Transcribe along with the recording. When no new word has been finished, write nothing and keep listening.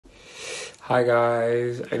Hi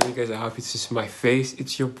guys, I know you guys are happy to see my face.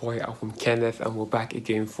 It's your boy awomkenneth and we're back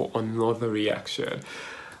again for another reaction.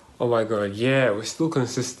 Oh my god, yeah, we're still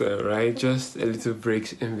consistent, right? Just a little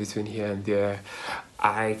breaks in between here and there.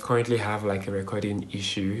 I currently have like a recording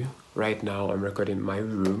issue. Right now I'm recording in my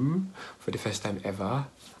room for the first time ever.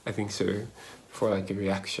 I think so, for like a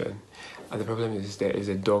reaction. And the problem is there is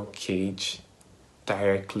a dog cage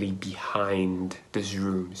directly behind this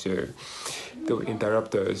room, so they will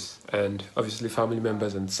interrupt us, and obviously family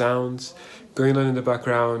members and sounds going on in the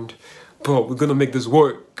background, but we're gonna make this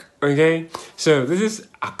work. Okay, so this is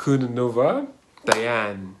Ankudinova,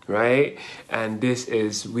 Diane, right? And this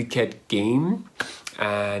is Wicked Game.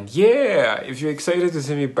 And yeah, if you're excited to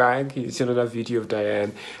see me back, you see another video of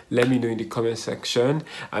Diane, let me know in the comment section.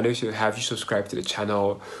 And also, have you subscribed to the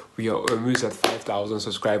channel? We are almost at 5,000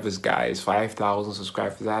 subscribers, guys. 5,000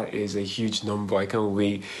 subscribers, that is a huge number. I can't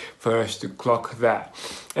wait for us to clock that.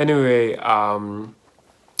 Anyway,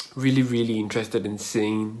 really interested in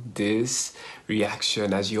seeing this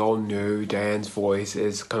reaction. As you all know, Diane's voice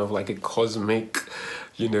is kind of like a cosmic,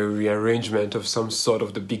 you know, rearrangement of some sort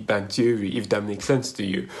of the Big Bang Theory, if that makes sense to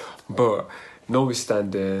you. But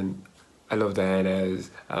notwithstanding, I love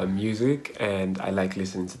Diana's music and I like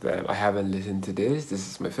listening to them. I haven't listened to this. This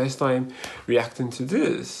is my first time reacting to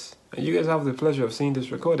this. And you guys have the pleasure of seeing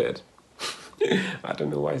this recorded. I don't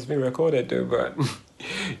know why it's being recorded though, but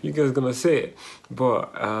you guys are gonna see it.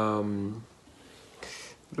 But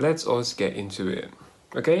let's also get into it.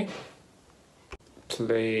 Okay?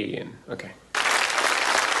 Playing. Okay.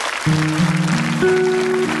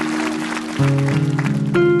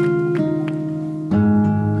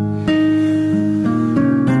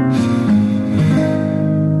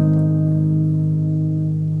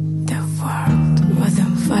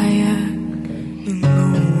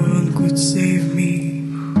 Save me,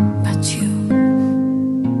 but you.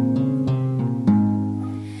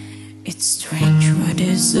 It's strange what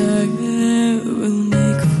desire will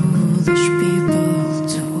make foolish people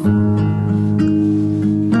do.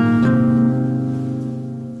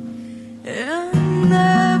 I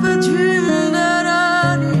never dreamed that I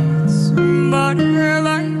need somebody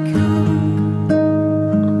like you.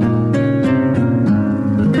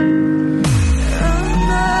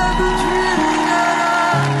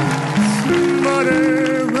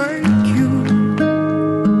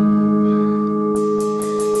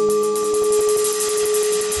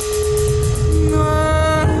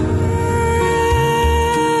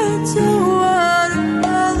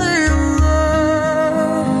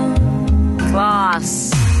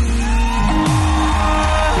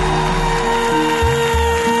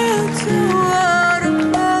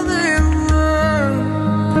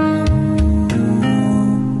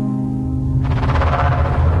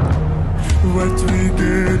 What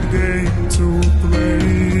wicked game to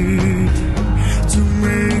play to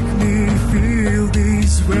make me feel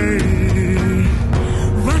this way?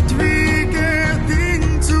 What wicked thing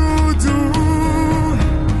to do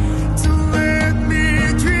to let me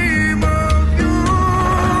dream of you?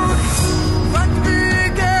 What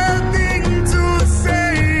wicked thing to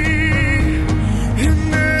say? You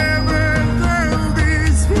never felt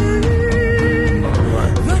this way.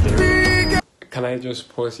 What wicked. Can I just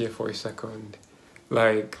pause here for a second?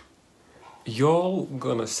 Like, y'all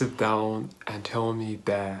gonna sit down and tell me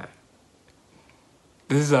that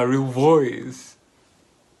this is a real voice?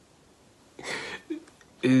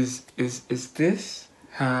 Is this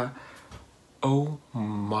her? Oh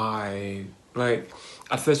my. Like,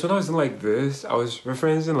 at first when I was in like this, I was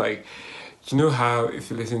referencing like, you know how if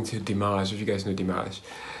you listen to Dimash, if you guys know Dimash,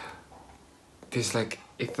 there's like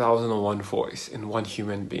 1,001 voice in one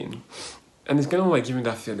human being. And it's kind of like giving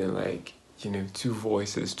that feeling like, you know, two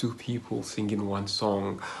voices, two people singing one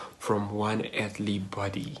song from one earthly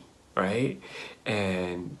body, right?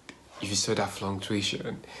 And if you saw that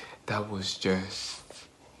fluctuation, that was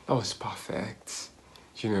perfect.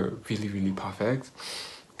 You know, really perfect.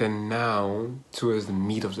 Then now, towards the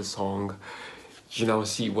meat of the song, you now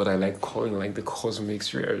see what I like calling like the cosmic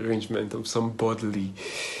rearrangement of some bodily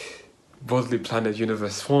planet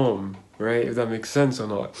universe form, right? If that makes sense or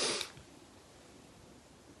not.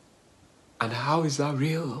 And how is that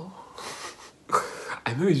real?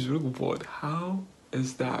 I know it's real, but how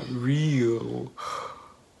is that real?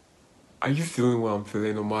 Are you feeling what I'm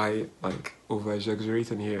feeling? Am I like over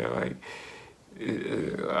exaggerating here? Like,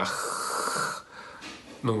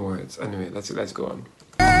 no words. Anyway, let's go on.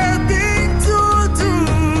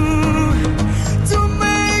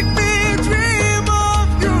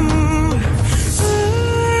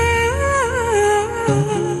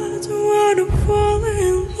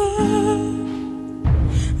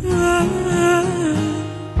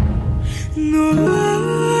 No,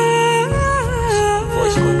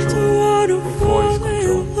 Voice I control. don't wanna Voice fall in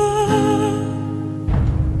control.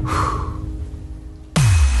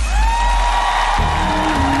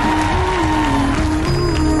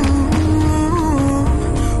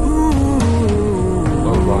 love.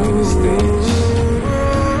 Around the stage.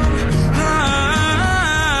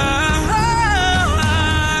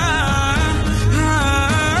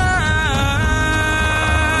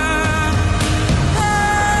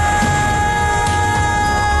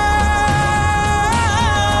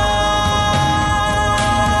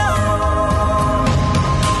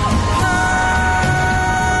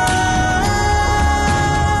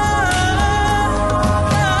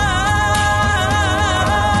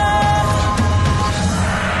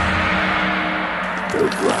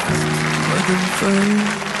 But I'm fine,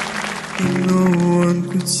 and no one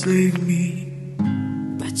could save me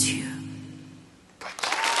but you.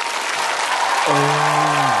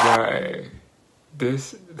 Alright.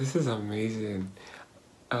 This is amazing.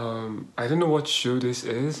 I don't know what show this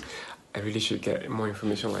is. I really should get more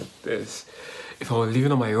information like this. If I were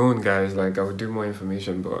living on my own, guys, like I would do more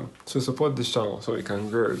information, but so support this channel so it can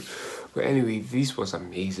grow. But anyway, this was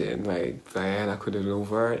amazing. Like Diana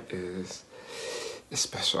Ankudinova is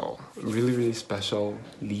special, really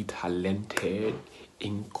specially talented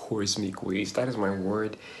in cosmic ways. That is my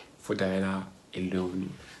word for Diana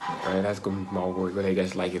alone. Alright, that's gonna be my word, whether you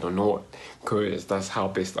guys like it or not, because that's how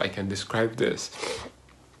best I can describe this.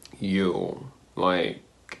 Yo, like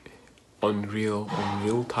unreal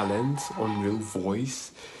talent, unreal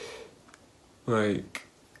voice, like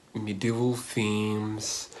medieval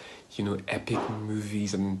themes, you know, epic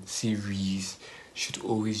movies and series should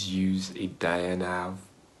always use a Diana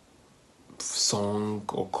song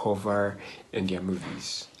or cover in their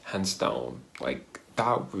movies, hands down. Like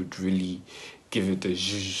that would really give it the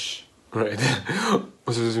zhuzh, right?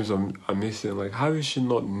 Also seems amazing. Like how is she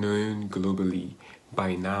not known globally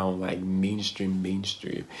by now, like mainstream?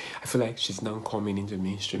 I feel like she's now coming into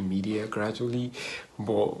mainstream media gradually,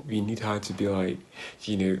 but we need her to be like,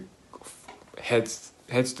 you know, heads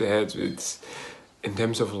to heads with, in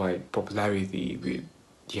terms of like popularity, with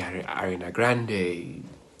the Ariana Grande,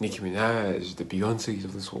 Nicki Minaj, the Beyoncés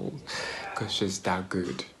of this world, because she's that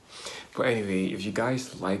good. But anyway, if you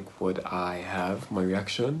guys like what I have, my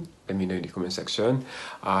reaction, let me know in the comment section.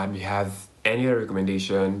 If you have any other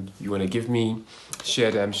recommendation you want to give me,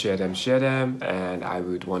 share them, and I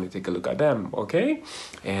would want to take a look at them, okay?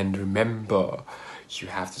 And remember, you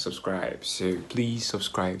have to subscribe, so please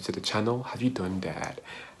subscribe to the channel. Have you done that?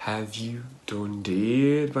 Have you done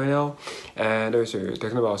it by now? And also,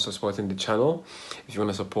 talking about supporting the channel, if you want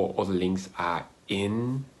to support, all the links are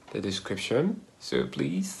in the description, so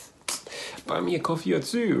please buy me a coffee or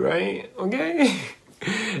two, right? Okay.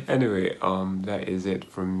 Anyway, that is it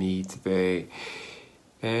from me today,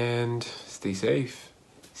 and stay safe.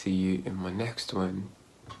 See you in my next one.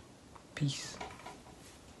 Peace.